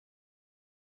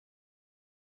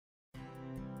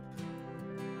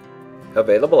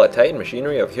Available at Titan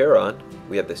Machinery of Huron,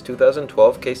 we have this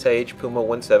 2012 Case IH PUMA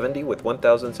 170 with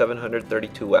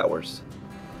 1,732 hours.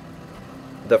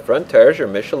 The front tires are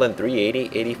Michelin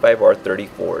 380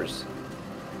 85R34s,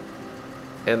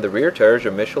 and the rear tires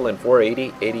are Michelin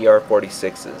 480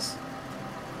 80R46s.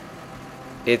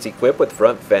 It's equipped with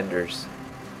front fenders.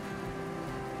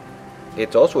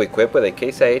 It's also equipped with a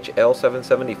Case IH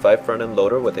L775 front end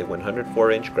loader with a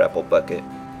 104-inch grapple bucket.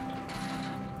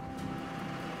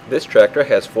 This tractor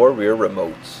has 4 rear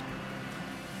remotes.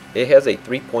 It has a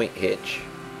 3-point hitch.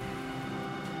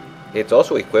 It's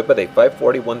also equipped with a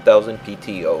 540-1000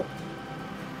 PTO.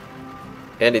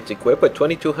 And it's equipped with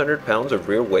 2,200 pounds of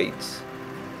rear weights.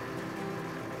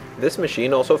 This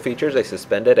machine also features a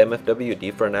suspended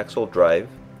MFWD front axle drive,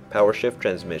 Powershift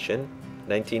transmission,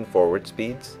 19 forward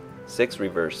speeds, 6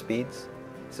 reverse speeds,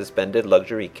 suspended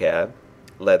luxury cab,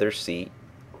 leather seat,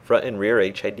 front and rear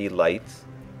HID lights,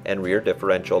 and rear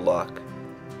differential lock.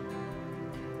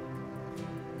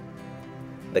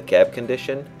 The cab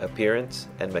condition, appearance,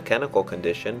 and mechanical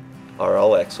condition are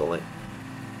all excellent.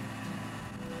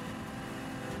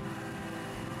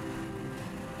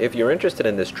 If you're interested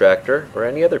in this tractor or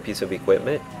any other piece of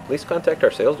equipment, please contact our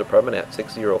sales department at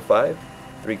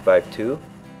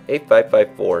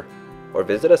 605-352-8554 or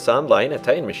visit us online at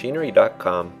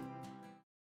titanmachinery.com.